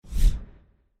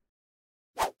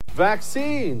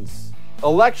vaccines,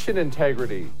 election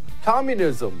integrity,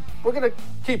 communism. We're going to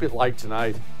keep it light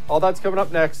tonight. All that's coming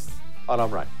up next on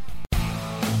I'm Right.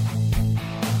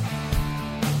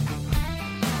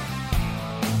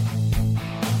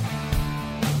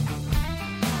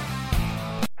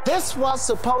 This was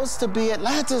supposed to be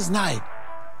Atlanta's night,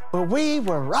 but we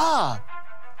were robbed.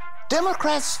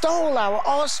 Democrats stole our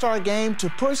All-Star game to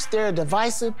push their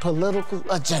divisive political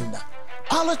agenda.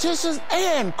 Politicians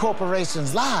and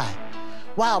corporations lied,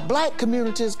 while black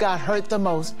communities got hurt the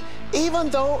most, even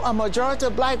though a majority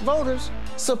of black voters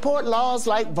support laws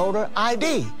like voter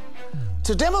ID.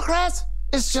 To Democrats,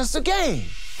 it's just a game,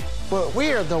 but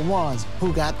we're the ones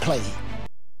who got played.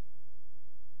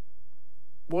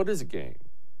 What is a game?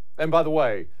 And by the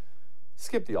way,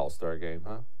 skip the All-Star game,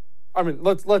 huh? I mean,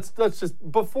 let's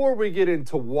just, before we get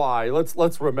into why,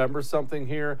 let's remember something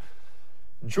here.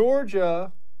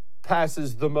 Georgia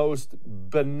passes the most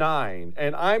benign,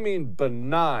 and I mean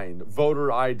benign, voter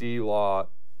ID law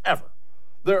ever.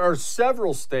 There are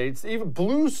several states, even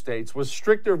blue states, with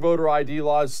stricter voter ID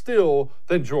laws still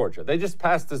than Georgia. They just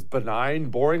passed this benign,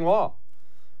 boring law.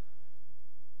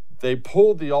 They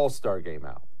pulled the All-Star game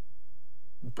out.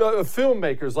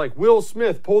 Filmmakers like Will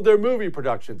Smith pulled their movie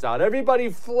productions out. Everybody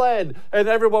fled, and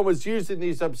everyone was using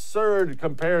these absurd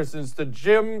comparisons to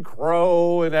Jim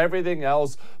Crow and everything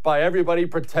else by everybody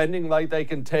pretending like they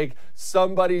can take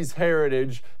somebody's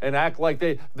heritage and act like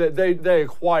they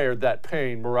acquired that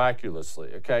pain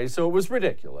miraculously, okay? So it was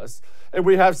ridiculous. And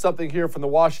we have something here from the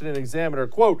Washington Examiner.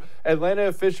 Quote, Atlanta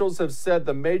officials have said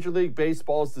the Major League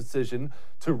Baseball's decision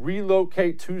to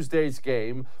relocate Tuesday's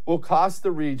game will cost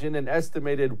the region an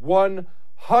estimated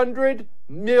 $100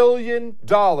 million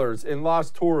in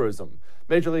lost tourism.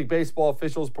 Major League Baseball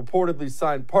officials purportedly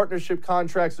signed partnership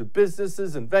contracts with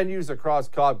businesses and venues across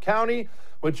Cobb County,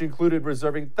 which included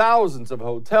reserving thousands of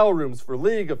hotel rooms for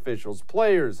league officials,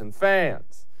 players, and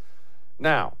fans.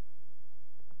 Now,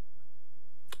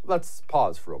 let's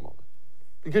pause for a moment,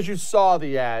 because you saw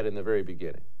the ad in the very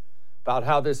beginning about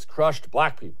how this crushed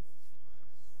black people.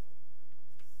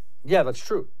 Yeah, that's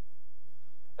true.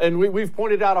 And we've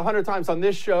pointed out 100 times on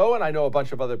this show, and I know a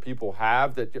bunch of other people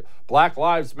have, that Black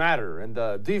Lives Matter and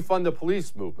the defund the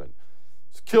police movement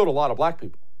has killed a lot of black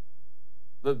people.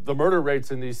 The murder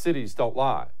rates in these cities don't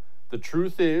lie. The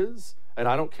truth is, and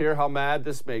I don't care how mad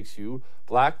this makes you,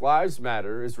 Black Lives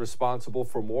Matter is responsible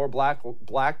for more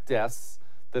black deaths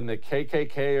than the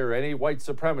KKK or any white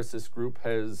supremacist group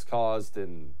has caused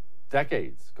in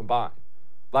decades combined.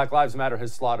 Black Lives Matter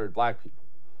has slaughtered black people.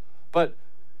 But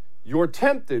you're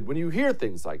tempted, when you hear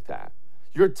things like that,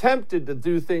 you're tempted to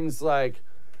do things like,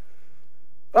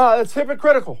 that's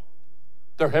hypocritical.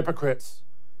 They're hypocrites.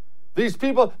 These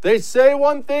people, they say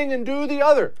one thing and do the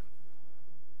other.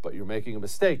 But you're making a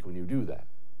mistake when you do that.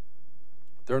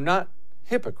 They're not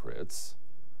hypocrites.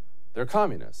 They're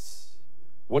communists.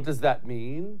 What does that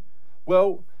mean?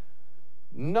 Well,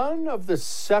 none of the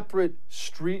separate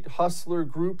street hustler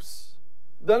groups,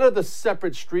 none of the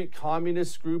separate street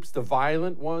communist groups, the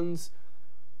violent ones,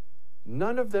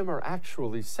 none of them are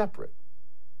actually separate.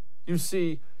 You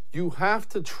see, you have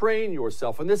to train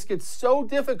yourself, and this gets so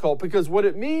difficult because what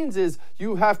it means is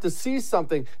you have to see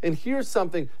something and hear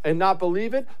something and not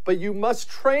believe it, but you must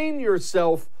train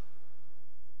yourself.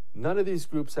 None of these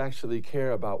groups actually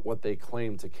care about what they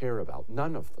claim to care about.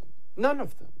 None of them. None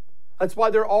of them. That's why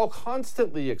they're all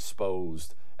constantly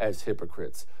exposed as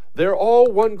hypocrites. They're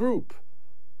all one group.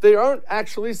 They aren't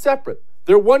actually separate.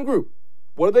 They're one group.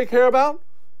 What do they care about?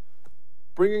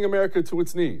 Bringing America to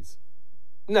its knees.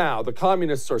 Now, the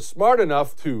communists are smart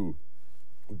enough to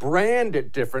brand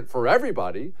it different for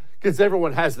everybody because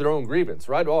everyone has their own grievance,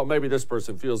 right? Oh, maybe this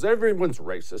person feels everyone's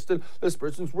racist, and this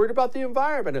person's worried about the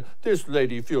environment, and this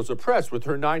lady feels oppressed with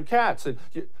her 9 cats. And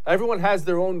everyone has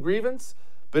their own grievance,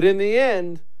 but in the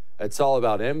end, it's all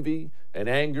about envy and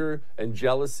anger and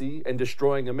jealousy and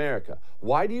destroying America.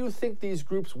 Why do you think these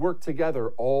groups work together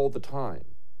all the time?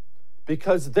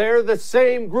 Because they're the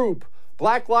same group.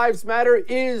 Black Lives Matter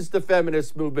is the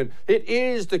feminist movement. It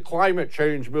is the climate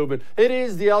change movement. It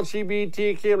is the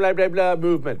LGBTQ blah, blah, blah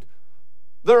movement.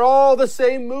 They're all the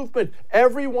same movement.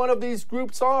 Every one of these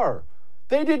groups are.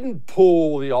 They didn't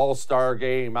pull the All-Star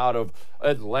game out of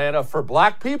Atlanta for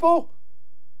black people.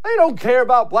 They don't care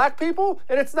about black people,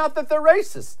 and it's not that they're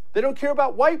racist. They don't care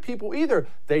about white people either.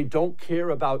 They don't care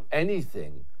about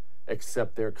anything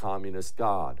except their communist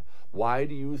God. Why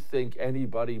do you think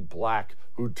anybody black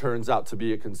who turns out to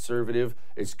be a conservative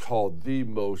is called the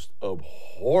most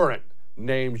abhorrent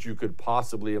names you could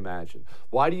possibly imagine?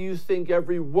 Why do you think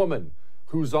every woman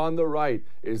who's on the right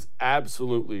is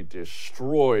absolutely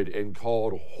destroyed and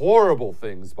called horrible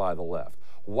things by the left?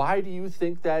 Why do you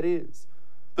think that is?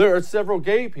 There are several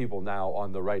gay people now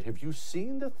on the right. Have you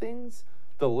seen the things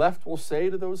the left will say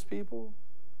to those people?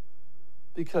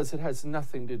 Because it has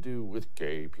nothing to do with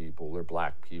gay people or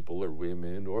black people or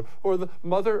women or the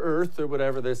Mother Earth or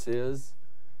whatever this is.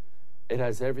 It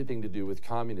has everything to do with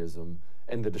communism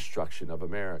and the destruction of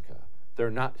America.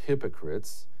 They're not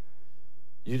hypocrites.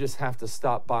 You just have to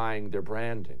stop buying their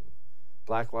branding.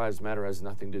 Black Lives Matter has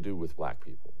nothing to do with black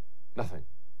people. Nothing.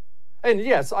 And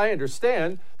yes, I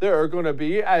understand there are going to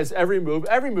be, as every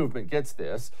movement gets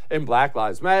this, in Black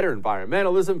Lives Matter,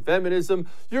 environmentalism, feminism,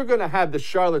 you're going to have the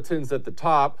charlatans at the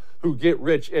top who get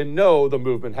rich and know the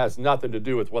movement has nothing to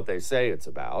do with what they say it's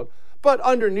about. But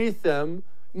underneath them,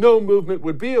 no movement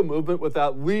would be a movement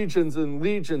without legions and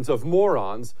legions of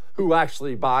morons who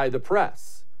actually buy the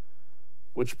press.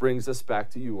 Which brings us back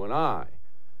to you and I.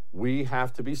 We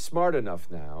have to be smart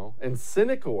enough now and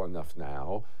cynical enough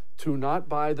now to not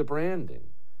buy the branding.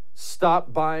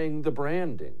 Stop buying the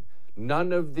branding.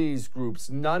 None of these groups,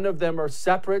 none of them are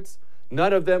separates.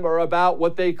 None of them are about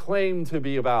what they claim to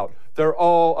be about. They're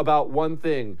all about one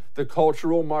thing, the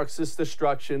cultural Marxist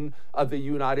destruction of the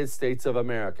United States of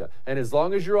America. And as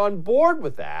long as you're on board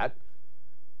with that,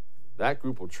 that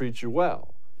group will treat you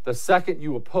well. The second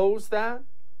you oppose that,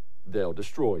 they'll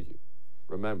destroy you.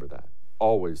 Remember that.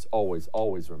 Always, always,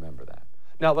 always remember that.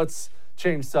 Now let's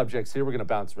change subjects here. We're going to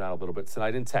bounce around a little bit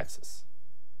tonight in Texas.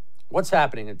 What's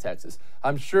happening in Texas?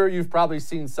 I'm sure you've probably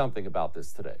seen something about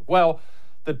this today. Well,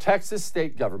 the Texas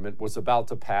state government was about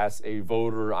to pass a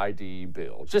voter ID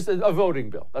bill, just a voting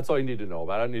bill. That's all you need to know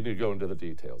about it. I don't need to go into the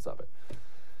details of it.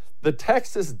 The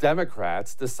Texas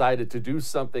Democrats decided to do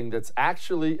something that's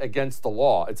actually against the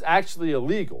law. It's actually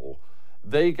illegal.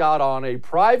 They got on a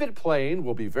private plane.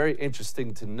 Will be very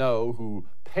interesting to know who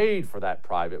paid for that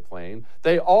private plane.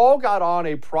 They all got on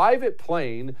a private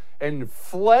plane and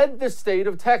fled the state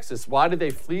of Texas. Why did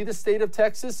they flee the state of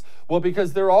Texas? Well,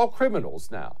 because they're all criminals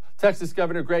now. Texas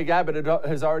Governor Greg Abbott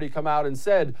has already come out and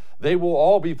said they will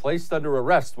all be placed under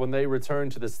arrest when they return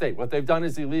to the state. What they've done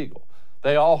is illegal.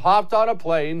 They all hopped on a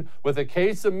plane with a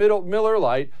case of Miller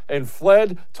Lite and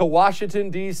fled to Washington,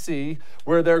 D.C.,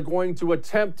 where they're going to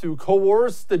attempt to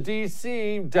coerce the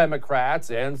D.C. Democrats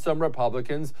and some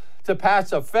Republicans to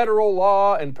pass a federal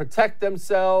law and protect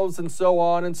themselves and so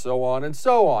on and so on and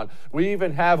so on. We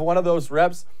even have one of those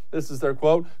reps, this is their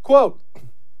quote,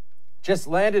 "Just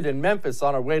landed in Memphis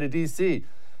on our way to D.C.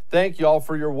 Thank y'all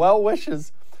for your well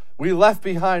wishes. We left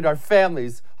behind our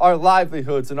families, our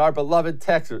livelihoods, and our beloved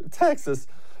Texas,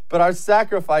 but our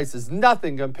sacrifice is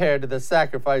nothing compared to the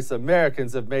sacrifice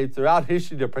Americans have made throughout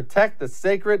history to protect the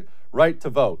sacred right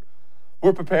to vote.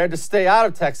 We're prepared to stay out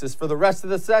of Texas for the rest of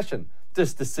the session.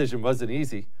 This decision wasn't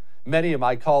easy. Many of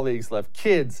my colleagues left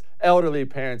kids, elderly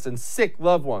parents, and sick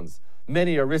loved ones.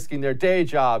 Many are risking their day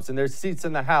jobs and their seats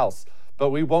in the House, but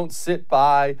we won't sit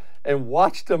by and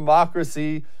watch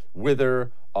democracy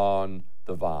wither on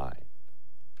the vine."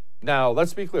 Now,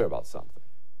 let's be clear about something.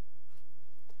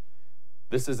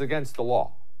 This is against the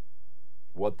law.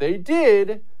 What they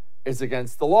did is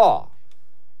against the law.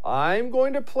 I'm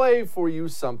going to play for you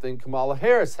something Kamala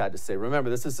Harris had to say. Remember,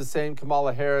 this is the same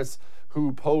Kamala Harris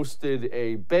who posted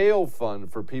a bail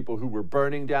fund for people who were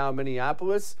burning down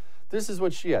Minneapolis. This is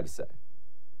what she had to say.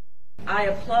 I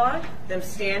applaud them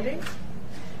standing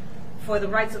for the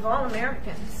rights of all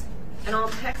Americans and all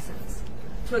Texans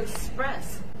to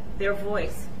express their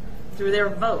voice through their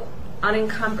vote,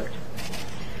 unencumbered.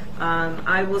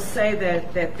 I will say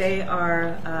that they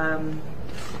are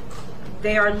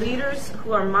leaders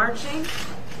who are marching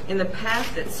in the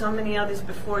path that so many others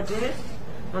before did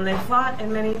when they fought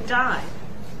and many died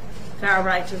for our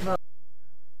right to vote.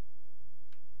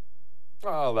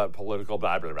 Oh, that political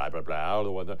blah, blah, blah, blah,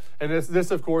 blah. And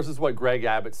this, of course, is what Greg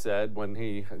Abbott said when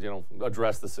he,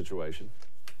 addressed the situation.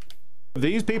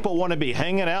 These people want to be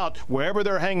hanging out wherever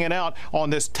they're hanging out on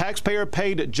this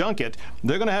taxpayer-paid junket.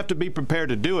 They're going to have to be prepared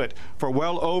to do it for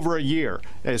well over a year.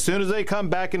 As soon as they come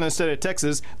back in the state of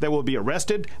Texas, they will be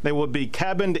arrested. They will be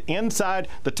cabined inside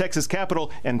the Texas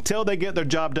Capitol until they get their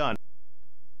job done.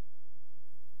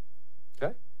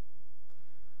 Okay.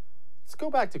 Let's go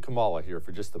back to Kamala here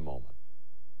for just a moment.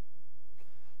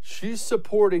 She's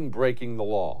supporting breaking the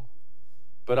law.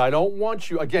 But I don't want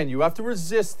you, again, you have to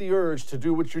resist the urge to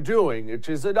do what you're doing, which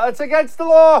is, it's against the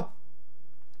law.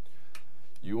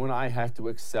 You and I have to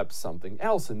accept something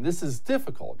else, and this is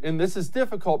difficult. And this is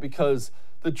difficult because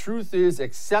the truth is,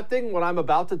 accepting what I'm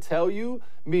about to tell you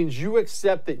means you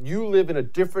accept that you live in a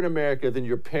different America than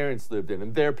your parents lived in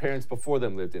and their parents before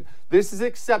them lived in. This is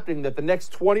accepting that the next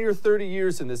 20 or 30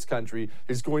 years in this country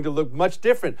is going to look much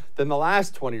different than the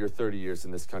last 20 or 30 years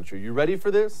in this country. You ready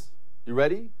for this? You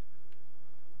ready?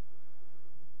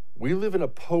 We live in a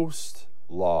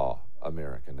post-law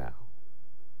America now.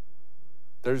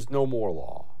 There's no more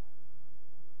law.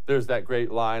 There's that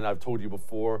great line I've told you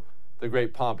before, the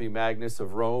great Pompey Magnus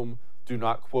of Rome, do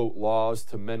not quote laws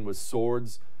to men with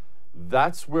swords.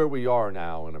 That's where we are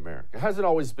now in America. It hasn't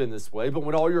always been this way, but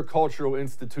when all your cultural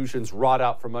institutions rot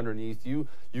out from underneath you,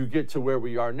 you get to where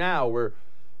we are now. We're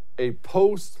a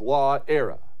post-law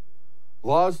era.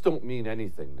 Laws don't mean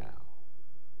anything now.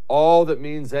 All that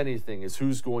means anything is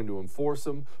who's going to enforce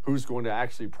them, who's going to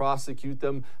actually prosecute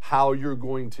them, how you're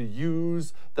going to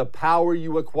use the power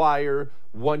you acquire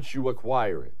once you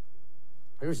acquire it.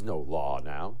 There's no law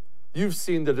now. You've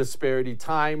seen the disparity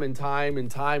time and time and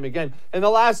time again. In the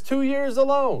last 2 years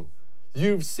alone,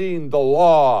 you've seen the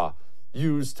law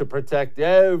used to protect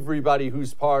everybody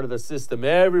who's part of the system,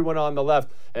 everyone on the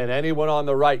left and anyone on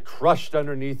the right crushed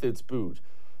underneath its boot.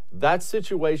 That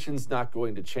situation's not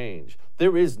going to change.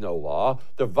 There is no law.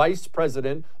 The Vice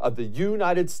President of the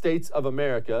United States of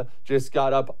America just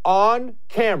got up on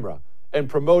camera and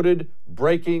promoted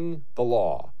breaking the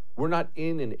law. We're not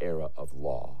in an era of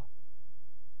law.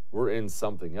 We're in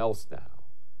something else now.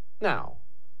 Now,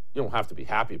 you don't have to be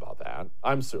happy about that.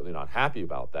 I'm certainly not happy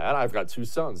about that. I've got 2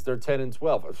 sons. They're 10 and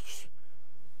 12.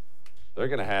 They're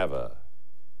going to have a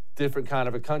different kind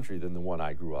of a country than the one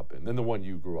I grew up in, than the one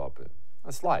you grew up in.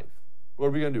 That's life. What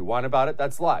are we going to do? Whine about it?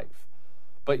 That's life.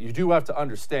 But you do have to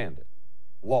understand it.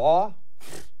 Law?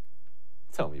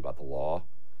 Tell me about the law.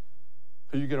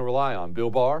 Who are you going to rely on? Bill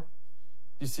Barr?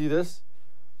 You see this?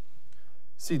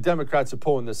 See, Democrats are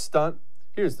pulling this stunt.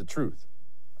 Here's the truth.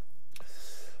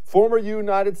 Former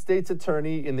United States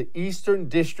Attorney in the Eastern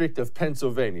District of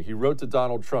Pennsylvania, he wrote to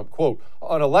Donald Trump, quote,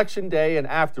 on Election Day and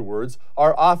afterwards,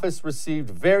 our office received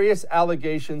various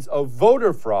allegations of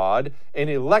voter fraud and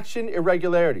election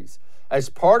irregularities. As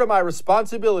part of my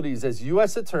responsibilities as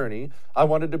U.S. Attorney, I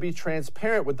wanted to be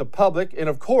transparent with the public and,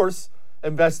 of course,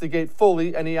 investigate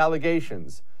fully any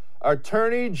allegations.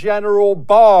 Attorney General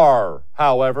Barr,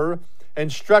 however,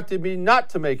 instructed me not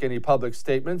to make any public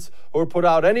statements or put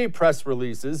out any press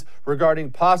releases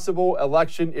regarding possible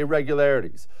election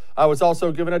irregularities. I was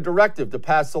also given a directive to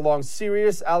pass along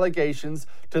serious allegations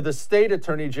to the state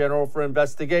attorney general for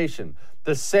investigation,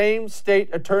 the same state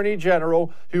attorney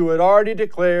general who had already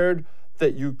declared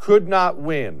that you could not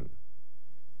win.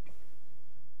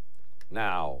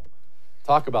 Now,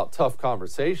 talk about tough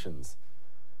conversations.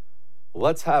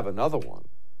 Let's have another one.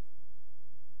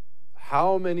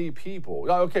 How many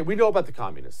people, okay, we know about the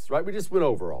communists, right? We just went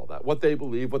over all that, what they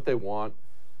believe, what they want.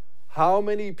 How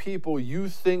many people you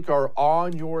think are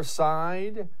on your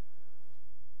side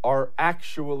are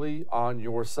actually on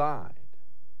your side?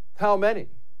 How many?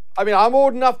 I mean, I'm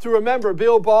old enough to remember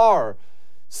Bill Barr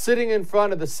sitting in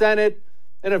front of the Senate,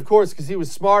 and of course, because he was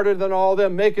smarter than all of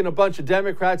them, making a bunch of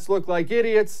Democrats look like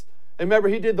idiots. And remember,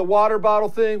 he did the water bottle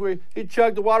thing where he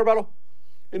chugged the water bottle,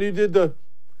 and he did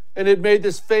and it made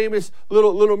this famous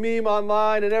little meme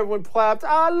online, and everyone clapped.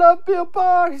 I love Bill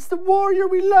Barr. He's the warrior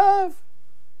we love.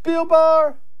 Bill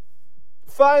Barr.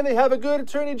 Finally have a good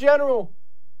attorney general.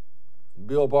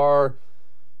 Bill Barr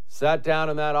sat down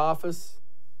in that office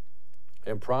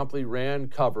and promptly ran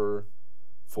cover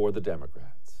for the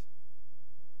Democrats.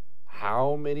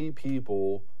 How many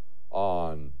people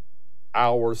on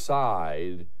our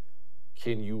side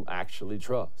can you actually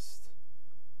trust?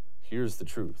 Here's the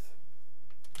truth.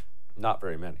 Not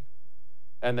very many.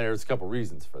 And there's a couple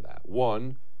reasons for that.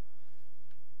 One,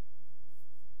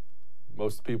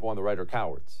 most people on the right are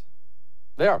cowards.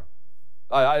 They are.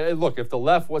 Look, if the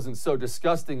left wasn't so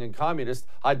disgusting and communist,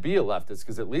 I'd be a leftist,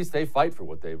 because at least they fight for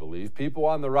what they believe. People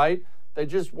on the right, they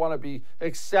just want to be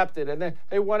accepted, and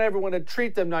they want everyone to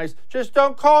treat them nice. Just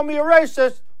don't call me a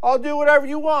racist. I'll do whatever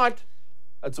you want.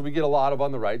 That's what we get a lot of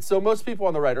on the right. So most people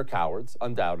on the right are cowards,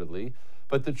 undoubtedly.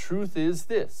 But the truth is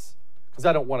this, because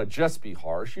I don't want to just be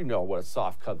harsh. You know what a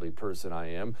soft, cuddly person I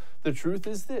am. The truth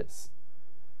is this.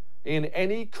 In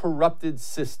any corrupted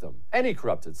system,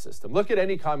 look at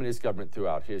any communist government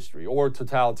throughout history, or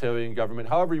totalitarian government,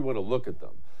 however you want to look at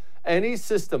them. Any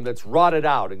system that's rotted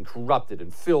out and corrupted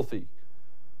and filthy,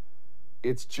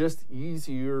 it's just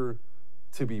easier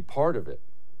to be part of it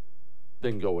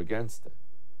than go against it.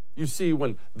 You see,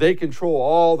 when they control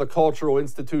all the cultural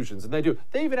institutions, and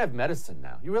they even have medicine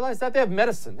now. You realize that? They have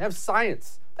medicine, they have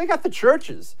science, they got the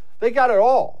churches, they got it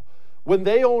all. When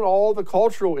they own all the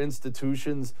cultural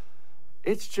institutions,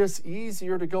 it's just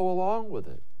easier to go along with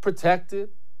it. Protect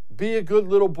it, be a good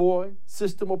little boy,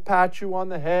 system will pat you on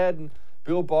the head, and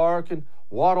Bill Barr can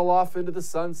waddle off into the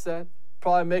sunset,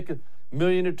 probably make a $1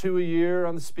 million or $2 million a year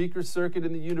on the speaker circuit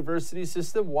in the university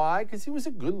system. Why? Because he was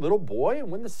a good little boy,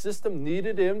 and when the system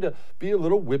needed him to be a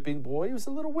little whipping boy, he was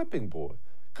a little whipping boy.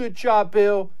 Good job,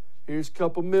 Bill. Here's a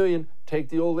couple million. Take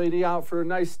the old lady out for a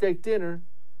nice steak dinner.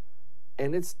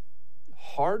 And it's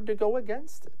hard to go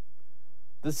against it.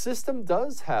 The system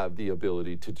does have the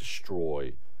ability to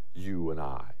destroy you and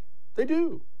I. They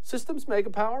do. Systems make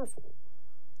it powerful.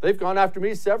 They've gone after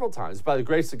me several times. By the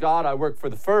grace of God, I work for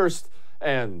the First,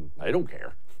 and they don't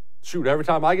care. Shoot, every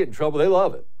time I get in trouble, they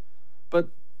love it. But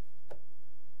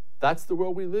that's the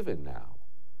world we live in now.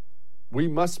 We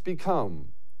must become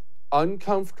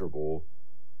uncomfortable,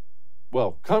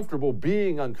 well, comfortable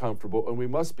being uncomfortable, and we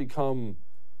must become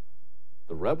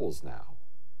the rebels now.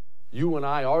 You and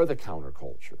I are the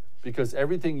counterculture, because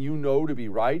everything you know to be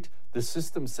right, the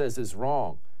system says is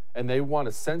wrong. And they want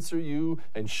to censor you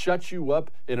and shut you up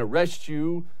and arrest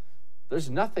you. There's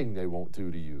nothing they won't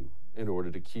do to you in order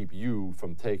to keep you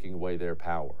from taking away their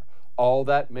power. All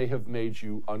that may have made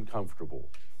you uncomfortable,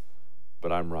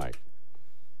 but I'm right.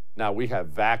 Now, we have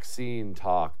vaccine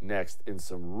talk next in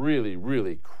some really,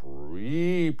 really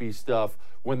creepy stuff.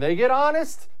 When they get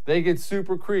honest, they get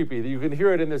super creepy. You can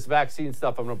hear it in this vaccine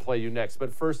stuff I'm going to play you next.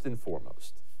 But first and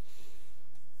foremost,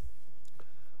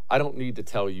 I don't need to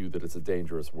tell you that it's a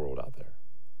dangerous world out there.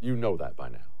 You know that by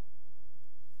now.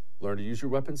 Learn to use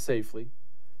your weapon safely,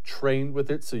 train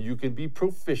with it so you can be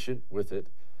proficient with it,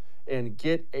 and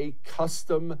get a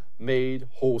custom-made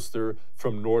holster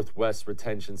from Northwest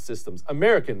Retention Systems.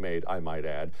 American-made, I might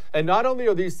add. And not only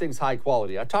are these things high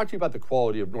quality, I talk to you about the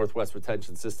quality of Northwest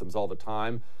Retention Systems all the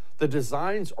time. The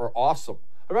designs are awesome.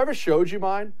 Have I ever showed you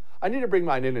mine? I need to bring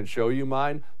mine in and show you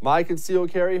mine. My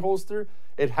concealed carry holster,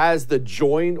 it has the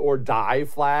join or die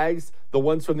flags, the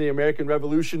ones from the American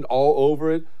Revolution all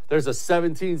over it. There's a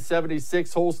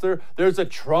 1776 holster. There's a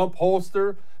Trump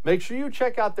holster. Make sure you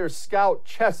check out their Scout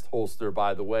chest holster,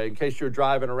 by the way, in case you're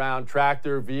driving around,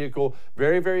 tractor, vehicle.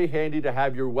 Very, very handy to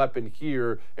have your weapon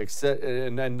here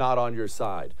and not on your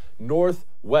side.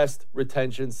 Northwest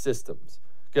Retention Systems.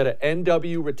 Go to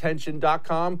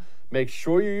nwretention.com. Make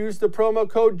sure you use the promo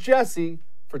code Jesse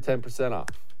for 10% off.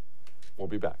 We'll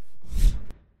be back.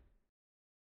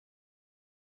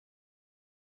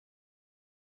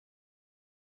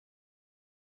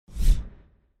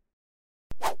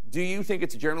 Do you think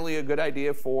it's generally a good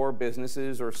idea for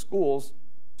businesses or schools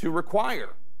to require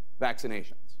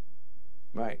vaccinations?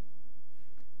 Right.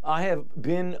 I have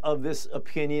been of this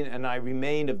opinion, and I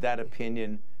remain of that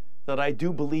opinion, that I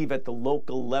do believe at the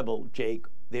local level, Jake,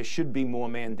 there should be more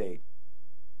mandate.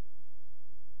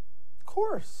 Of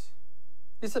course.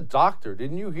 He's a doctor,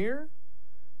 didn't you hear?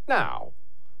 Now,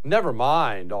 never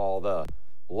mind all the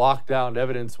lockdown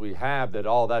evidence we have that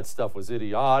all that stuff was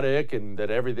idiotic and that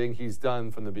everything he's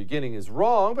done from the beginning is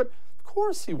wrong, but of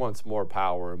course he wants more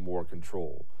power and more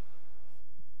control.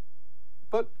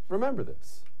 But remember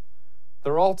this,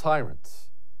 they're all tyrants.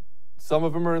 Some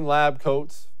of them are in lab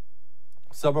coats.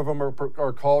 Some of them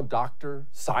are called doctor,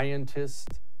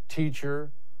 scientist,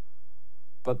 teacher,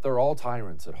 but they're all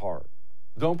tyrants at heart.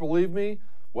 Don't believe me?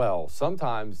 Well,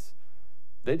 sometimes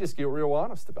they just get real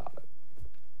honest about it.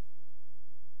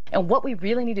 And what we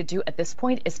really need to do at this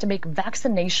point is to make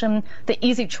vaccination the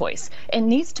easy choice. It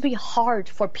needs to be hard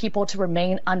for people to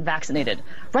remain unvaccinated.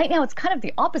 Right now, it's kind of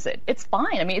the opposite. It's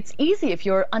fine. I mean, it's easy if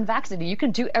you're unvaccinated. You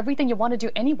can do everything you want to do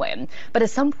anyway. But at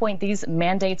some point, these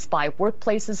mandates by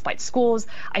workplaces, by schools,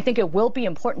 I think it will be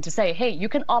important to say, hey, you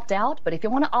can opt out, but if you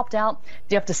want to opt out,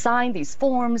 you have to sign these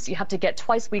forms. You have to get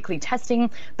twice weekly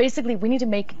testing. Basically, we need to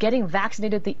make getting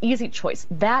vaccinated the easy choice.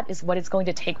 That is what it's going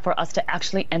to take for us to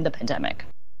actually end the pandemic.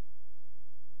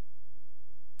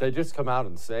 They just come out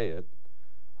and say it.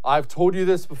 I've told you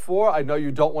this before. I know you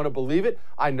don't want to believe it.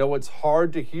 I know it's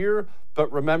hard to hear,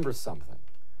 but remember something.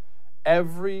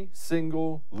 Every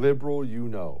single liberal you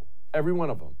know, every one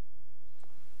of them,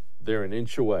 they're an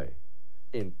inch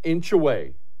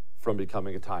away from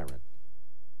becoming a tyrant.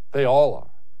 They all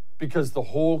are, because the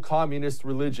whole communist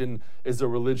religion is a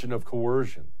religion of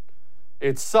coercion.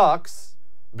 It sucks.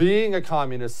 Being a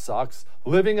communist sucks.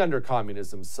 Living under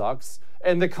communism sucks.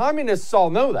 And the communists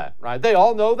all know that, right? They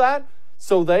all know that.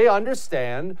 So they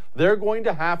understand they're going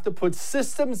to have to put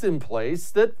systems in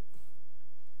place that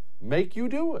make you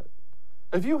do it.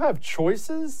 If you have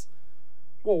choices,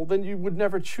 well, then you would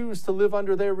never choose to live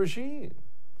under their regime.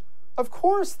 Of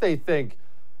course they think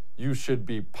you should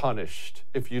be punished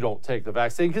if you don't take the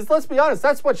vaccine. Because let's be honest,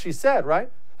 that's what she said, right?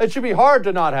 It should be hard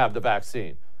to not have the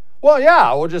vaccine. Well,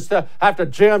 yeah, we'll just have to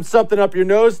jam something up your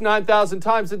nose 9,000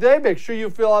 times a day. Make sure you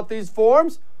fill out these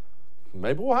forms.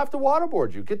 Maybe we'll have to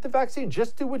waterboard you. Get the vaccine.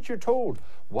 Just do what you're told.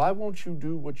 Why won't you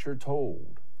do what you're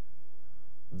told?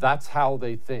 That's how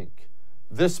they think.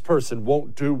 This person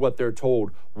won't do what they're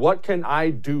told. What can I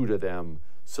do to them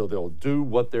so they'll do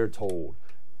what they're told?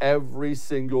 Every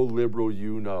single liberal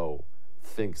you know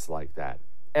thinks like that.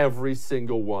 Every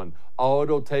single one. All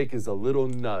it'll take is a little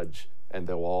nudge and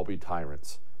they'll all be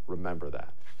tyrants. Remember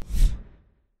that.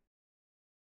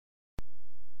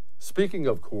 Speaking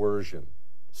of coercion,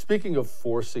 speaking of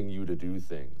forcing you to do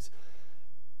things,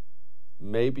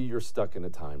 maybe you're stuck in a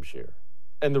timeshare.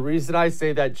 And the reason I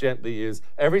say that gently is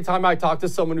every time I talk to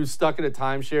someone who's stuck in a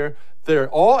timeshare, they're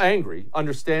all angry,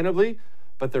 understandably,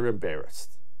 but they're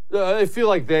embarrassed. They feel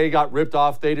like they got ripped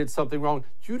off, they did something wrong.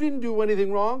 You didn't do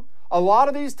anything wrong. A lot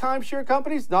of these timeshare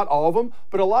companies, not all of them,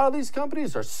 but a lot of these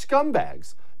companies are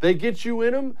scumbags. They get you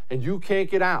in them and you can't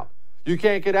get out. You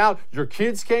can't get out. Your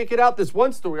kids can't get out. This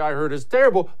one story I heard is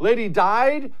terrible. Lady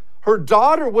died. Her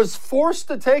daughter was forced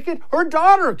to take it. Her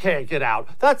daughter can't get out.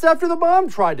 That's after the mom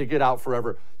tried to get out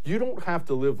forever. You don't have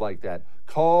to live like that.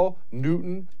 Call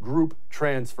Newton Group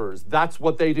Transfers. That's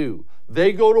what they do.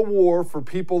 They go to war for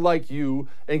people like you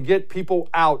and get people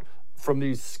out from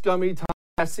these scummy times.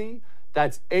 Jesse,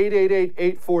 that's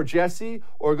 888-84-JESSE,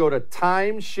 or go to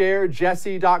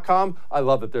timesharejesse.com. I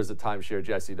love that there's a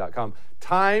timesharejesse.com.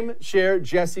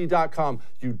 Timesharejesse.com.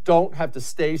 You don't have to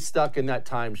stay stuck in that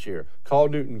timeshare. Call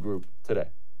Newton Group today.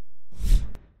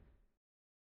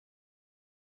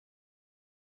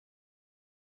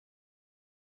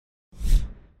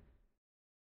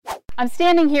 I'm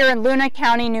standing here in Luna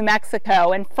County, New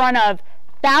Mexico, in front of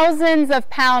thousands of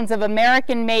pounds of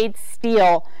American-made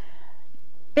steel.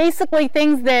 Basically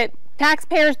things that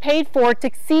taxpayers paid for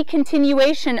to see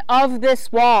continuation of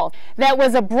this wall that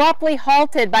was abruptly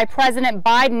halted by President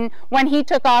Biden when he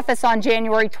took office on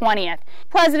January 20th.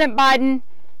 President Biden,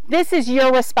 this is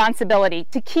your responsibility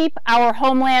to keep our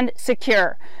homeland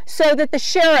secure so that the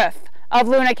sheriff of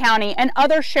Luna County and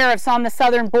other sheriffs on the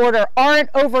southern border aren't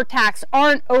overtaxed,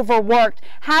 aren't overworked,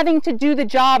 having to do the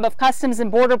job of Customs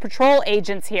and Border Patrol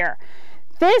agents here.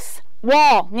 This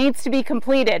wall needs to be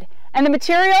completed, and the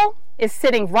material is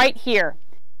sitting right here.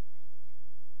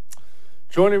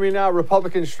 Joining me now,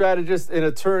 Republican strategist and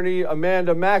attorney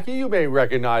Amanda Mackey. You may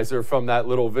recognize her from that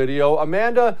little video.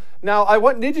 Amanda, now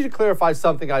I need you to clarify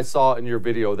something I saw in your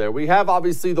video there. We have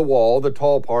obviously the wall, the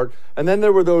tall part, and then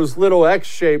there were those little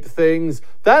X-shaped things.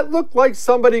 That looked like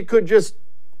somebody could just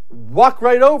walk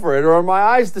right over it, or are my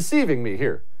eyes deceiving me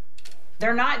here?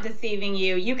 They're not deceiving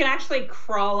you. You can actually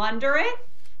crawl under it.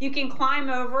 You can climb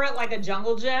over it like a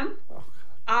jungle gym.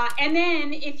 And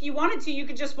then if you wanted to, you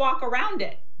could just walk around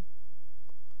it.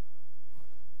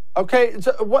 Okay,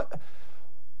 so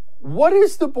what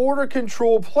is the border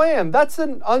control plan? That's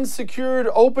an unsecured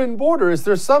open border. Is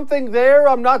there something there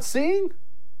I'm not seeing?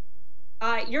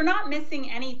 You're not missing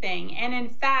anything. And in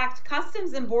fact,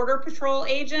 Customs and Border Patrol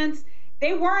agents,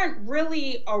 they weren't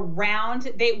really around.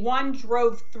 One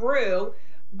drove through,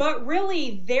 but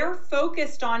really they're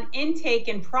focused on intake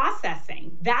and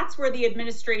processing. That's where the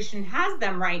administration has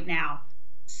them right now.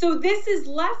 So this is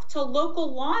left to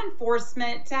local law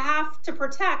enforcement to have to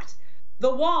protect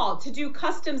the wall. To do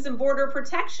Customs and Border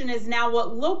Protection is now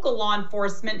what local law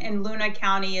enforcement in Luna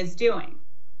County is doing.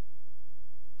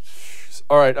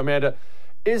 All right, Amanda,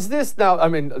 is this now, I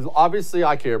mean, obviously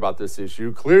I care about this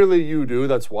issue. Clearly you do.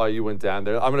 That's why you went down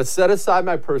there. I'm going to set aside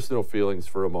my personal feelings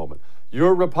for a moment.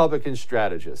 You're a Republican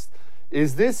strategist.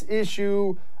 Is this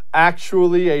issue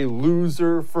actually a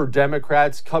loser for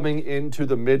Democrats coming into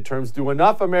the midterms? Do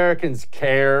enough Americans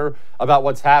care about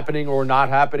what's happening or not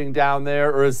happening down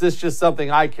there? Or is this just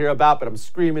something I care about, but I'm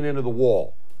screaming into the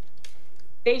wall?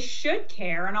 They should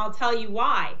care, and I'll tell you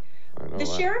why. The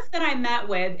sheriff that I met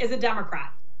with is a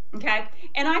Democrat, okay?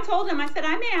 And I told him, I said,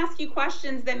 I may ask you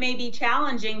questions that may be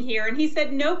challenging here. And he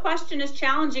said, no question is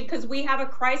challenging because we have a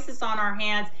crisis on our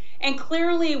hands, and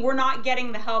clearly we're not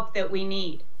getting the help that we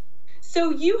need.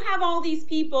 So you have all these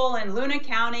people in Luna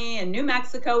County and New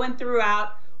Mexico and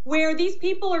throughout where these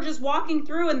people are just walking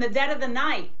through in the dead of the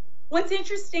night. What's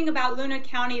interesting about Luna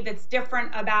County that's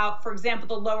different about, for example,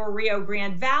 the lower Rio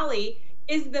Grande Valley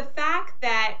is the fact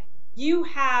that you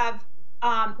have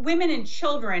women and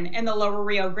children in the lower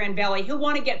Rio Grande Valley who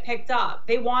want to get picked up.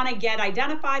 They want to get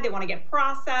identified. They want to get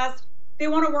processed. They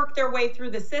want to work their way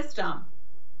through the system.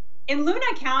 In Luna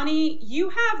County, you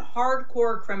have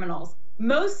hardcore criminals.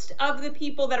 Most of the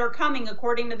people that are coming,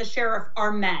 according to the sheriff,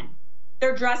 are men.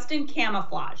 They're dressed in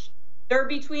camouflage. They're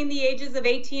between the ages of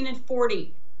 18 and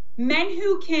 40. Men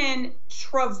who can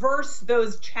traverse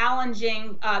those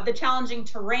challenging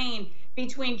terrain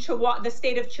between the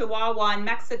state of Chihuahua and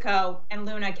Mexico and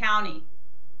Luna County.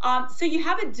 So you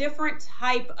have a different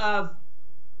type of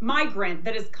migrant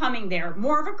that is coming there,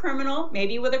 more of a criminal,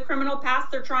 maybe with a criminal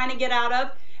past they're trying to get out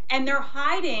of, and they're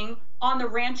hiding on the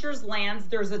ranchers' lands.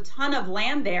 There's a ton of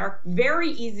land there, very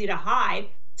easy to hide.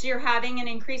 So you're having an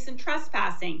increase in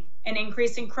trespassing, an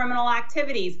increase in criminal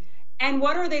activities. And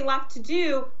what are they left to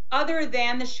do other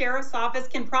than the sheriff's office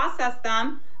can process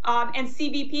them, and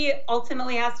CBP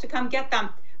ultimately has to come get them?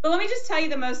 But let me just tell you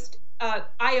the most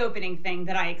eye-opening thing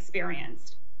that I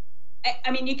experienced.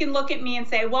 I mean, you can look at me and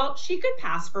say, well, she could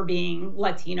pass for being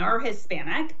Latina or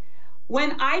Hispanic.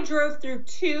 When I drove through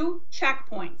 2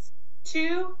 checkpoints,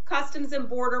 2 Customs and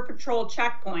Border Patrol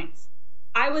checkpoints,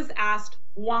 I was asked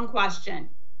one question: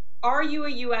 are you a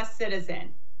U.S.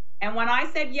 citizen? And when I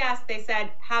said yes, they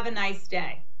said, have a nice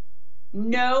day.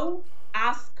 No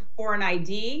ask for an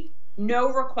ID,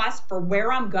 no request for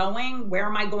where I'm going, where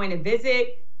am I going to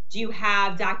visit, do you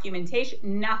have documentation,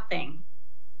 nothing.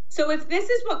 So if this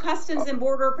is what Customs and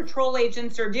Border Patrol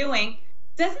agents are doing,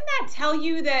 doesn't that tell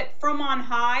you that from on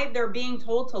high, they're being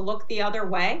told to look the other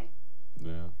way?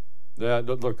 Yeah. Yeah,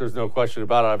 look, there's no question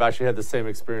about it. I've actually had the same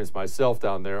experience myself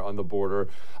down there on the border.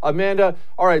 Amanda,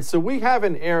 all right, so we have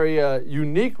an area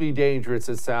uniquely dangerous,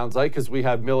 it sounds like, because we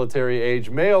have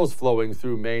military-age males flowing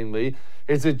through mainly.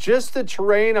 Is it just the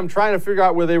terrain? I'm trying to figure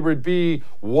out where there would be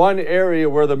one area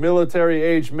where the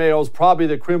military-age males, probably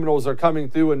the criminals, are coming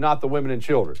through and not the women and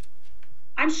children.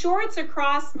 I'm sure it's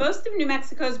across most of New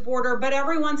Mexico's border, but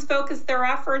everyone's focused their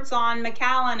efforts on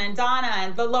McAllen and Donna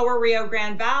and the lower Rio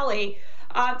Grande Valley.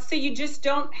 So you just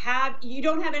don't have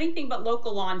anything but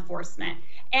local law enforcement.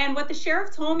 And what the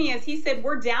sheriff told me is, he said,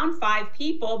 we're down 5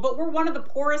 people, but we're one of the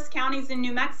poorest counties in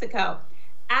New Mexico.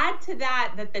 Add to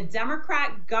that the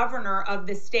Democrat governor of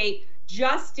the state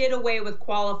just did away with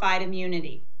qualified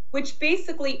immunity, which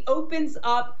basically opens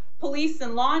up police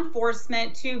and law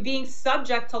enforcement to being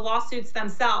subject to lawsuits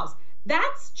themselves.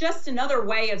 That's just another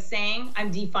way of saying I'm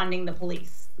defunding the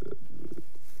police.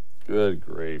 Good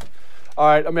grief. All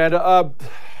right, Amanda,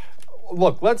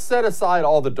 look, let's set aside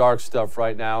all the dark stuff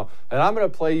right now, and I'm going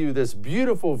to play you this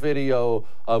beautiful video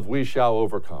of We Shall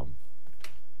Overcome.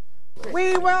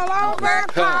 We will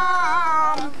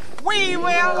overcome. We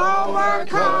will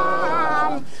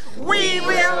overcome. We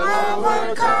will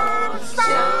overcome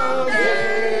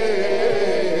someday.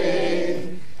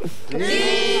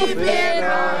 Deep in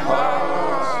our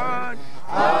heart,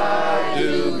 I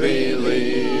do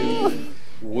believe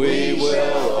we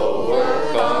will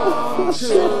overcome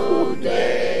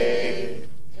someday.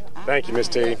 Thank you, Miss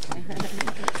T.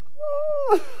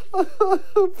 All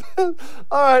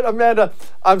right, Amanda,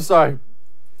 I'm sorry.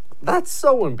 That's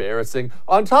so embarrassing.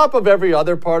 On top of every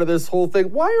other part of this whole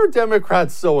thing, why are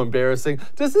Democrats so embarrassing?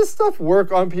 Does this stuff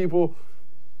work on people?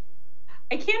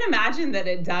 I can't imagine that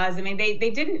it does. I mean, they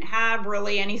didn't have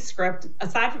really any script,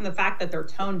 aside from the fact that they're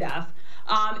tone deaf.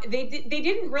 They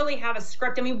didn't really have a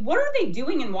script. I mean, what are they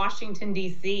doing in Washington,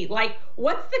 D.C.? Like,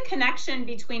 what's the connection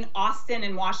between Austin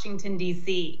and Washington,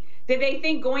 D.C.? Did they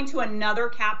think going to another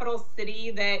capital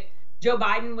city that Joe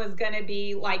Biden was going to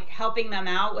be like helping them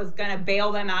out, was going to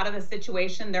bail them out of the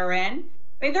situation they're in?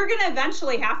 I mean, they're going to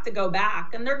eventually have to go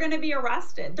back and they're going to be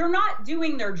arrested. They're not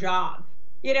doing their job.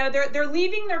 You know, they're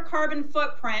leaving their carbon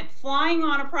footprint, flying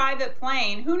on a private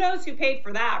plane. Who knows who paid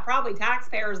for that? Probably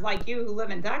taxpayers like you who live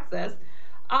in Texas.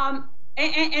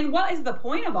 And what is the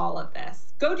point of all of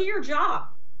this? Go do your job.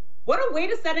 What a way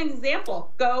to set an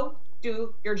example. Go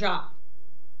do your job.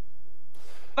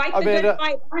 Fight the good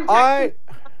fight. Aren't Texans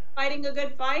fighting a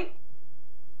good fight?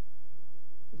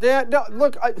 Yeah, no,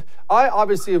 look, I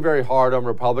obviously am very hard on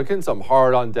Republicans. I'm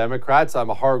hard on Democrats. I'm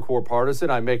a hardcore partisan.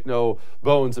 I make no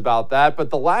bones about that. But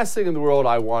the last thing in the world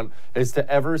I want is to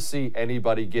ever see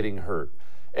anybody getting hurt.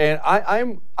 And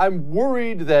I'm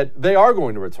worried that they are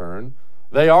going to return.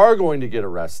 They are going to get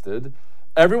arrested.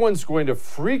 Everyone's going to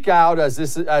freak out as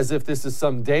if this is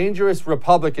some dangerous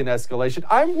Republican escalation.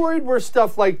 I'm worried where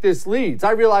stuff like this leads.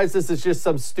 I realize this is just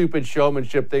some stupid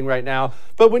showmanship thing right now,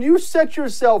 but when you set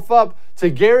yourself up to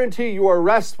guarantee your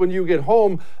arrest when you get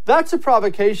home, that's a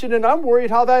provocation, and I'm worried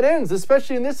how that ends,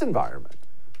 especially in this environment.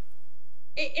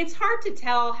 It's hard to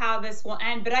tell how this will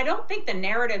end, but I don't think the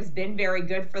narrative's been very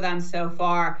good for them so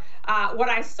far. What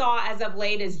I saw as of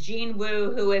late is Gene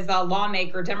Wu, who is a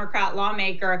lawmaker, Democrat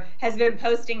lawmaker, has been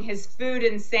posting his food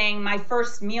and saying, "My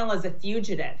first meal as a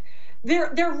fugitive."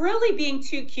 They're really being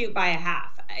too cute by a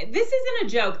half. This isn't a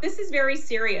joke. This is very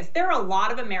serious. There are a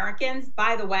lot of Americans,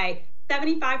 by the way,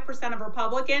 75% of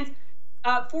Republicans,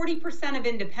 40% of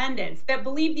independents that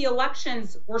believe the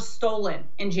elections were stolen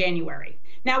in January.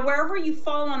 Now, wherever you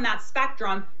fall on that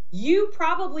spectrum, you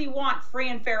probably want free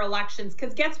and fair elections,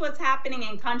 because guess what's happening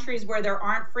in countries where there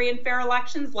aren't free and fair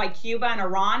elections, like Cuba and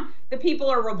Iran? The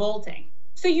people are revolting.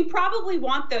 So you probably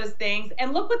want those things.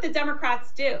 And look what the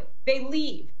Democrats do. They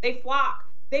leave, they flock.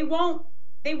 They won't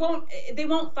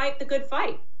fight the good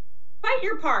fight. Fight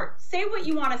your part. Say what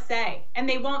you want to say. And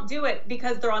they won't do it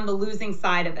because they're on the losing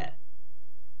side of it.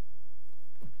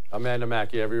 Amanda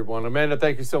Mackey, everyone. Amanda,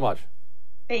 thank you so much.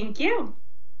 Thank you.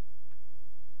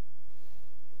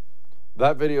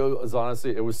 That video is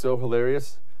honestly, it was so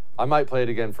hilarious. I might play it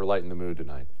again for Lighten the Mood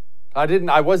tonight.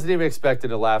 I wasn't even expecting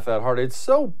to laugh that hard. It's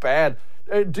so bad.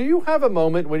 Do you have a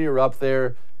moment when you're up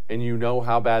there and you know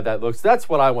how bad that looks? That's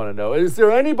what I want to know. Is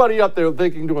there anybody up there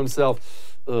thinking to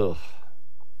himself, ugh,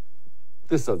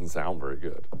 this doesn't sound very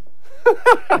good?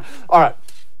 All right.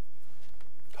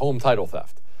 Home title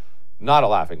theft. Not a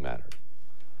laughing matter.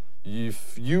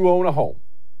 If you own a home,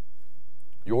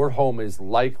 your home is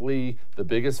likely the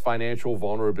biggest financial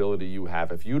vulnerability you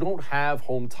have. If you don't have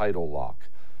Home Title Lock,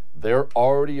 they're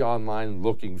already online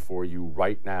looking for you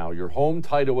right now. Your home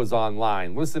title is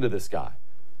online. Listen to this guy.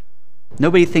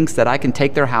 Nobody thinks that I can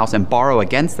take their house and borrow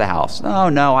against the house. Oh,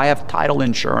 no, I have title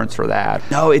insurance for that.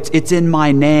 No, it's in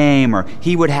my name, or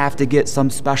he would have to get some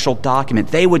special document.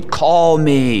 They would call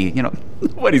me. You know,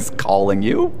 nobody's calling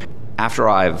you. After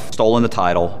I've stolen the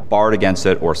title, borrowed against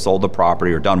it, or sold the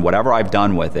property, or done whatever I've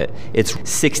done with it, it's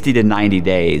 60 to 90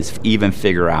 days to even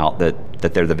figure out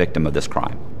that they're the victim of this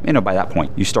crime. You know, by that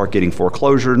point, you start getting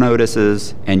foreclosure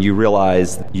notices, and you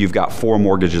realize you've got 4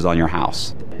 mortgages on your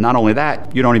house. Not only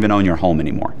that, you don't even own your home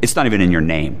anymore. It's not even in your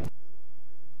name.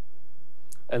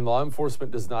 And law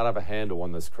enforcement does not have a handle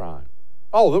on this crime.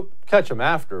 Oh, they'll catch them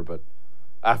after, but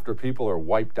after people are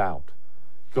wiped out.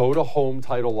 Go to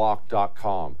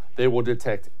HomeTitleLock.com. They will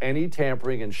detect any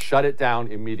tampering and shut it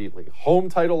down immediately.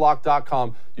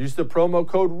 HomeTitleLock.com. Use the promo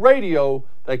code RADIO.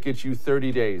 That gets you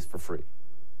 30 days for free.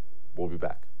 We'll be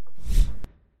back.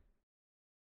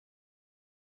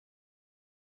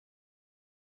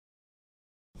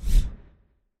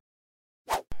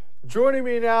 Joining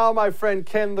me now, my friend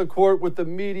Ken LaCourte with the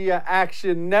Media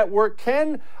Action Network.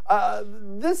 Ken,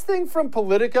 this thing from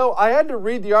Politico, I had to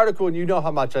read the article, and you know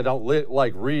how much I don't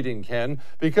like reading, Ken,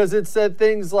 because it said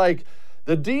things like,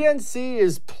 the DNC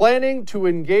is planning to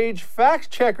engage fact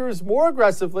checkers more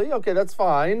aggressively, okay, that's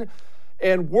fine,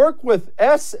 and work with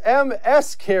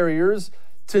SMS carriers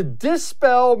to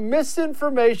dispel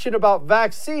misinformation about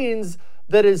vaccines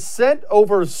that is sent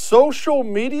over social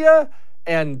media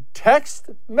and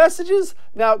text messages.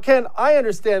 Now, Ken, I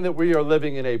understand that we are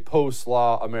living in a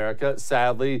post-law America,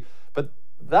 sadly, but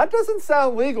that doesn't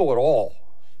sound legal at all.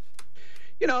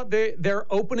 You know, they're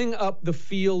opening up the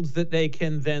fields that they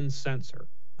can then censor.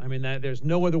 I mean, there's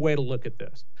no other way to look at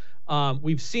this.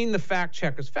 We've seen the fact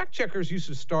checkers. Fact checkers used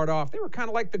to start off, they were kind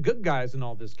of like the good guys in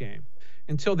all this game.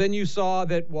 Until then you saw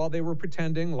that while they were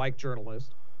pretending, like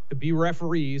journalists, to be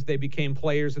referees, they became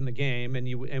players in the game.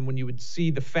 And when you would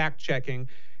see the fact checking,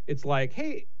 it's like,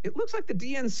 hey, it looks like the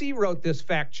DNC wrote this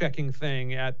fact checking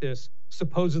thing at this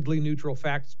supposedly neutral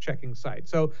fact checking site.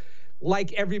 So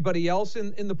like everybody else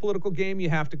in the political game, you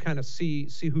have to kind of see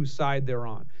whose side they're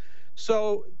on.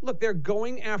 So look, they're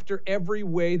going after every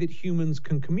way that humans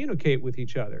can communicate with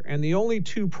each other. And the only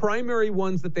 2 primary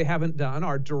ones that they haven't done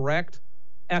are direct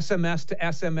SMS to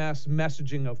SMS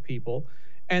messaging of people.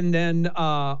 And then, 2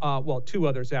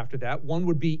 others after that. One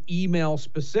would be email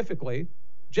specifically.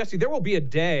 Jesse, there will be a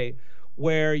day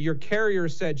where your carrier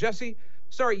said, Jesse,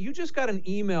 sorry, you just got an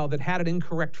email that had an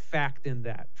incorrect fact in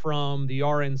that from the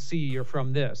RNC or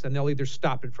from this. And they'll either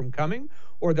stop it from coming,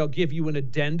 or they'll give you an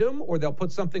addendum, or they'll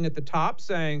put something at the top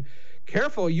saying,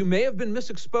 careful, you may have been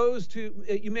exposed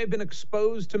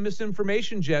to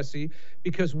misinformation, Jesse,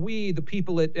 because we, the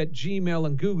people at Gmail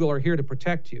and Google, are here to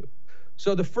protect you.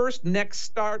 So the first next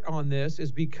start on this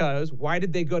is because, why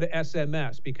did they go to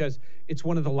SMS? Because it's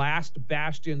one of the last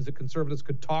bastions that conservatives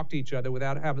could talk to each other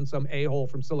without having some a-hole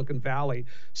from Silicon Valley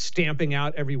stamping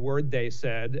out every word they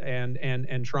said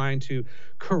and trying to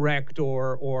correct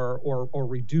or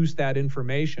reduce that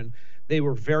information. They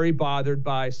were very bothered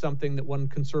by something that one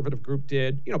conservative group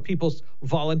did. You know, people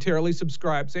voluntarily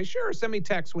subscribe, say, sure, send me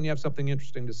text when you have something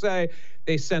interesting to say.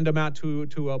 They send them out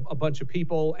to a bunch of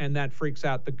people, and that freaks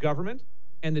out the government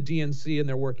and the DNC, and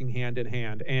they're working hand in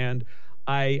hand. And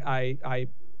I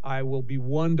will be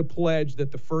one to pledge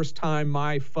that the first time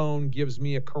my phone gives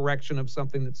me a correction of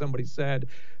something that somebody said,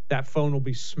 that phone will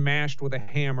be smashed with a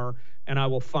hammer, and I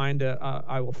will find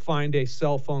a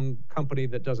cell phone company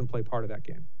that doesn't play part of that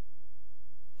game.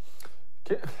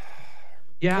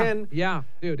 Yeah,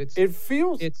 dude. It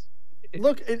feels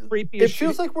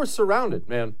like we're surrounded,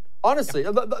 man. Honestly,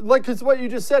 like, because what you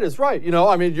just said is right. You know,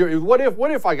 I mean, what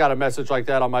if I got a message like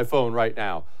that on my phone right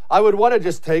now? I would want to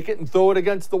just take it and throw it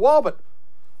against the wall, but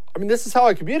I mean, this is how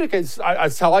I communicate.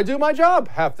 It's how I do my job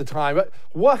half the time.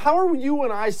 How are you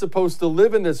and I supposed to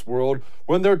live in this world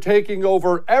when they're taking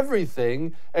over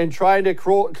everything and trying to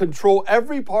control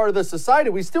every part of the society?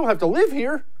 We still have to live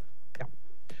here. Yeah.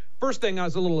 First thing,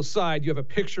 as a little aside, you have a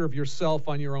picture of yourself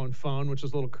on your own phone, which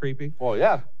is a little creepy. Well,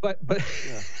 yeah. But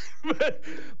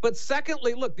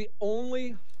secondly, look, the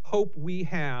only hope we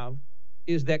have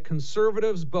is that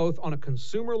conservatives, both on a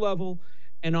consumer level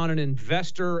and on an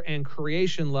investor and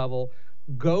creation level,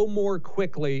 go more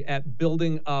quickly at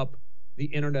building up the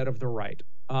internet of the right.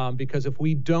 Because if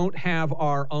we don't have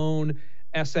our own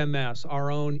SMS, our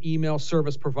own email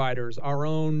service providers, our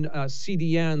own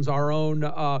CDNs, our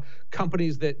own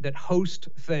companies that host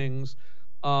things,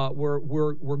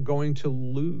 we're going to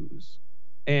lose.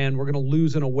 And we're going to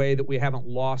lose in a way that we haven't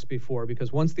lost before,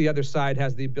 because once the other side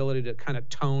has the ability to kind of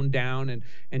tone down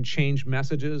and change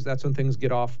messages, that's when things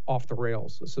get off the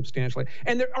rails substantially.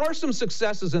 And there are some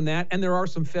successes in that, and there are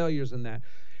some failures in that.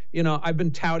 You know, I've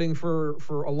been touting for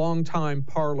a long time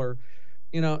Parler.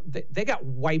 You know, they got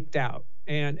wiped out,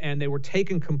 and they were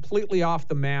taken completely off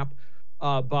the map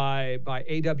by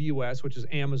AWS, which is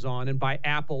Amazon, and by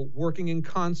Apple, working in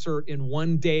concert in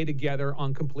one day together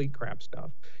on complete crap stuff.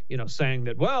 You know, saying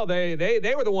that, well,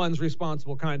 they were the ones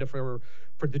responsible kind of for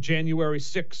the January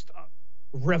 6th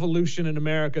revolution in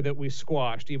America that we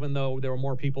squashed, even though there were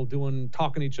more people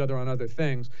talking to each other on other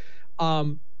things.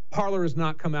 Parler has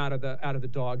not come out of the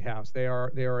doghouse. They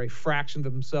are a fraction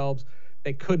of themselves.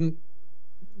 They couldn't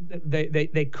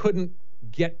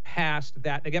get past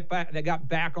that. They got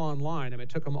back online. I mean, it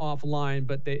took them offline,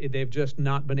 but they've just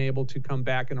not been able to come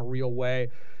back in a real way.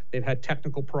 They've had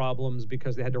technical problems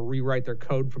because they had to rewrite their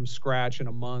code from scratch in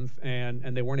a month, and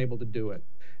they weren't able to do it.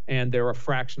 And they're a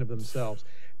fraction of themselves.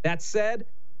 That said,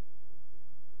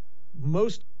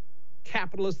 most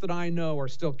capitalists that I know are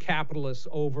still capitalists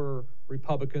over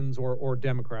Republicans or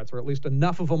Democrats, or at least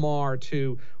enough of them are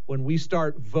to, when we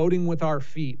start voting with our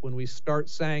feet, when we start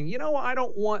saying, you know, I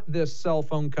don't want this cell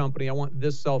phone company, I want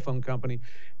this cell phone company,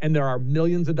 and there are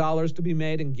millions of dollars to be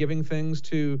made in giving things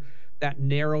to that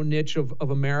narrow niche of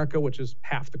America, which is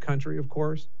half the country, of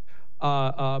course.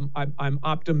 I'm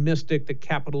optimistic that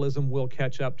capitalism will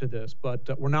catch up to this, but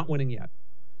we're not winning yet.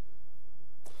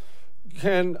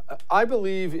 Ken, I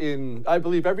believe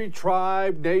every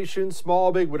tribe, nation,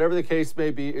 small, big, whatever the case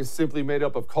may be, is simply made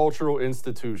up of cultural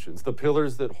institutions, the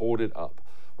pillars that hold it up.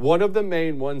 One of the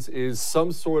main ones is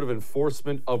some sort of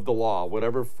enforcement of the law,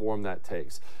 whatever form that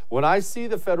takes. When I see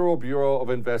the Federal Bureau of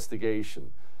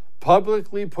Investigation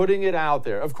publicly putting it out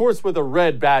there, of course with a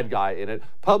red bad guy in it,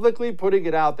 publicly putting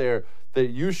it out there that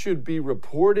you should be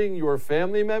reporting your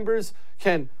family members,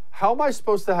 Ken, how am I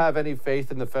supposed to have any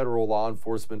faith in the federal law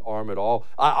enforcement arm at all?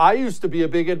 I used to be a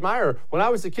big admirer. When I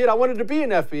was a kid, I wanted to be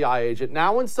an FBI agent.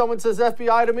 Now when someone says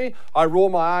FBI to me, I roll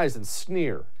my eyes and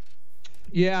sneer.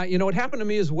 Yeah, you know, it happened to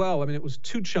me as well. I mean, it was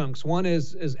two chunks. One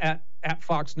is at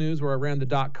Fox News, where I ran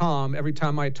the .com. Every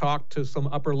time I talked to some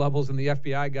upper levels in the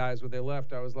FBI guys when they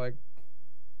left, I was like,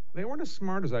 they weren't as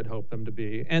smart as I'd hoped them to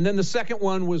be. And then the second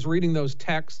one was reading those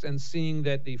texts and seeing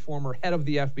that the former head of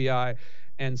the FBI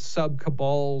and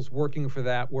sub-cabals working for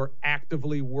that were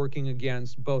actively working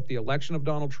against both the election of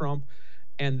Donald Trump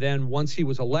and then once he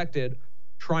was elected,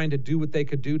 trying to do what they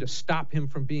could do to stop him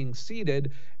from being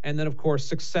seated, and then, of course,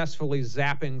 successfully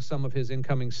zapping some of his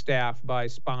incoming staff by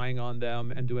spying on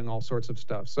them and doing all sorts of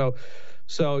stuff. So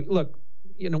look,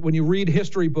 you know, when you read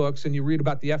history books and you read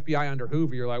about the FBI under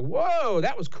Hoover, you're like, whoa,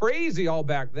 that was crazy all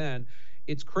back then.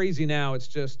 It's crazy now. It's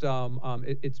just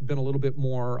it's been a little bit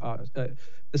more,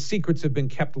 the secrets have been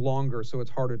kept longer, so it's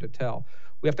harder to tell.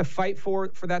 We have to fight for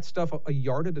that stuff a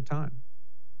yard at a time.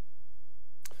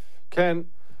 Ken,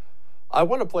 I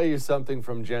want to play you something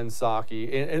from Jen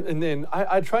Psaki, and then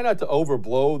I try not to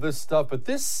overblow this stuff, but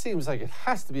this seems like it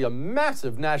has to be a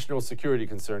massive national security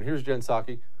concern. Here's Jen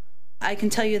Psaki. I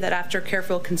can tell you that after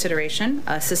careful consideration,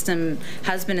 a system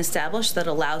has been established that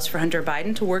allows for Hunter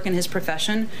Biden to work in his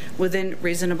profession within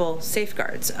reasonable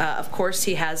safeguards. Of course,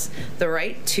 he has the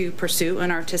right to pursue an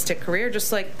artistic career,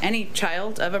 just like any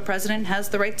child of a president has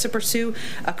the right to pursue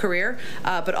a career.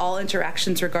 But all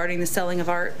interactions regarding the selling of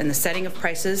art and the setting of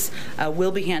prices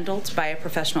will be handled by a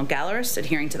professional gallerist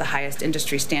adhering to the highest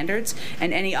industry standards,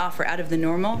 and any offer out of the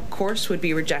normal course would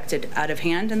be rejected out of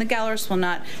hand, and the gallerist will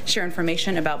not share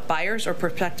information about buyers or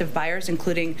prospective buyers,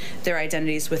 including their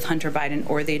identities with Hunter Biden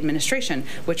or the administration,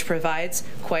 which provides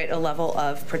quite a level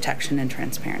of protection and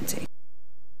transparency.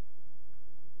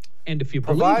 And if you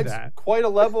believe provides that, quite a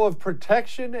level of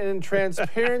protection and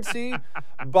transparency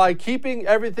by keeping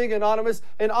everything anonymous.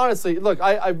 And honestly, look,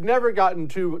 I've never gotten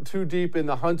too deep in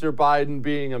the Hunter Biden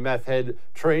being a meth head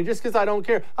train just because I don't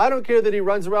care. I don't care that he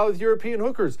runs around with European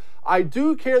hookers. I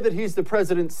do care that he's the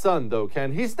president's son, though,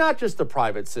 Ken. He's not just a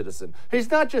private citizen.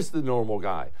 He's not just the normal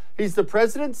guy. He's the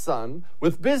president's son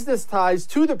with business ties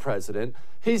to the president.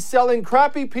 He's selling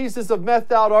crappy pieces of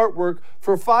methed out artwork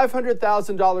for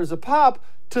 $500,000 a pop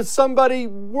to somebody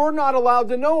we're not allowed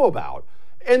to know about.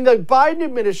 And the Biden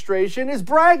administration is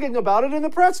bragging about it in the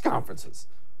press conferences.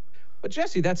 But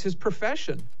Jesse, that's his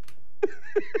profession.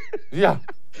 Yeah,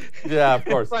 of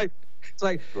course. It's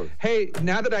like, hey,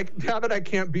 now that I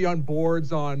can't be on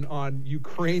boards on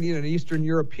Ukrainian and Eastern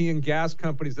European gas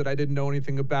companies that I didn't know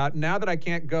anything about, now that I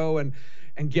can't go and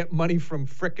get money from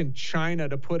frickin' China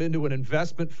to put into an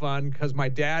investment fund because my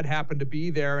dad happened to be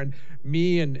there, and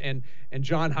me and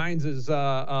John Heinz's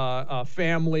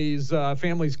family's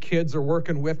kids are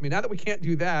working with me. Now that we can't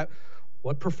do that,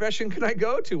 what profession can I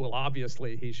go to? Well,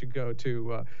 obviously he should go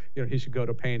to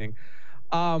painting.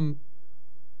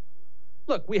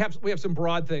 Look, we have some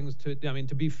broad things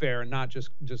to be fair and not just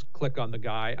click on the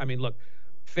guy. I mean, look,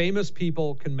 famous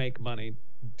people can make money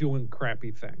doing crappy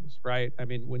things, right? I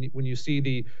mean, when you see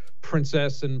the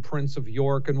Princess and Prince of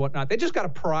York and whatnot, they just got a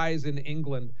prize in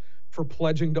England for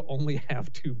pledging to only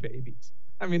have 2 babies.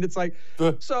 I mean, it's like,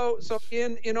 so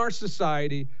in our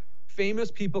society,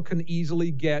 famous people can easily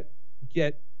get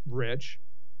rich.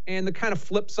 And the kind of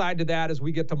flip side to that is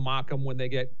we get to mock them when they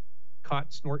get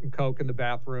caught snorting coke in the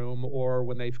bathroom or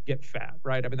when they get fat,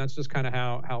 right? I mean, that's just kind of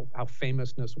how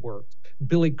famousness works.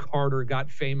 Billy Carter got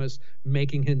famous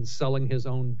selling his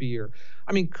own beer.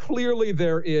 I mean, clearly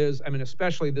there is,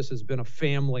 especially this has been a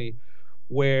family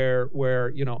where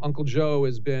Uncle Joe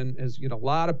has a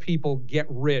lot of people get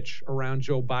rich around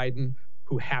Joe Biden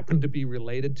who happen to be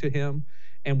related to him.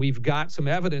 And we've got some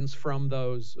evidence from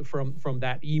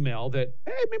that email that,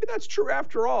 hey, maybe that's true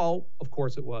after all. Of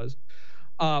course it was.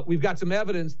 We've got some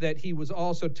evidence that he was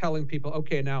also telling people,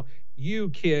 okay, now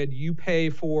you kid, you pay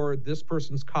for this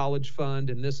person's college fund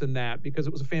and this and that because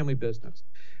it was a family business.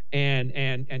 And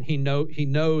he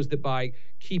knows that by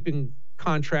keeping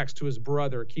contracts to his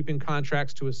brother, keeping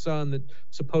contracts to his son that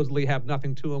supposedly have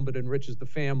nothing to him but enriches the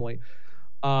family,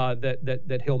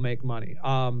 that he'll make money.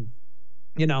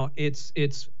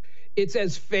 It's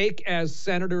as fake as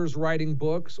senators writing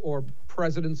books or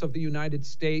presidents of the United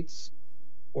States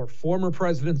or former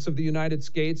presidents of the United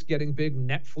States getting big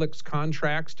Netflix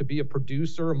contracts to be a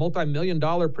producer, a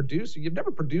multi-million-dollar producer. You've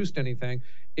never produced anything.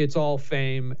 It's all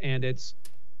fame, and it's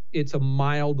a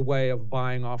mild way of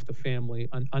buying off the family.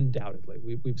 Undoubtedly,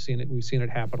 we've seen it. We've seen it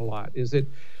happen a lot.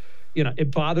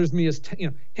 It bothers me as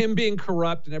him being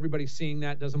corrupt and everybody seeing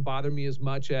that doesn't bother me as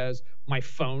much as my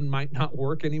phone might not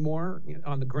work anymore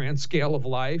on the grand scale of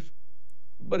life.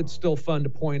 But it's still fun to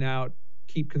point out,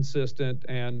 keep consistent,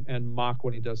 and mock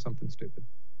when he does something stupid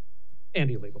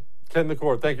and illegal. Ken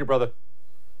McCord, thank you, brother.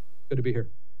 Good to be here.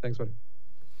 Thanks, buddy.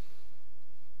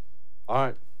 All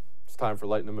right, it's time for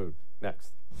Lighten the Mood.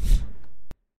 Next.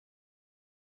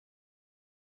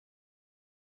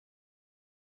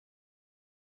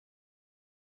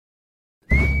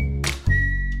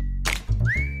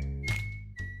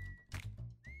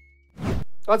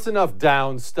 That's enough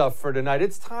down stuff for tonight.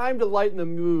 It's time to lighten the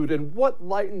mood. And what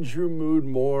lightens your mood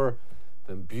more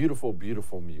than beautiful,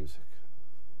 beautiful music?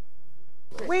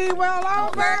 We will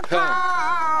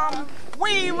overcome.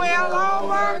 We will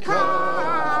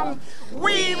overcome.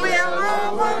 We will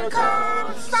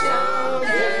overcome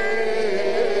someday.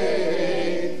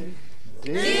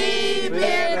 Deep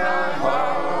in our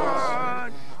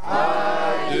heart,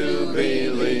 I do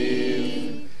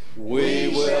believe we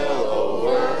will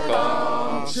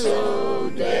overcome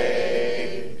today.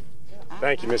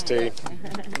 Thank you, Miss T.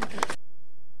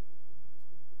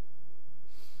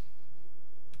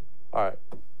 All right.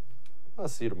 I'll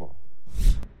see you tomorrow.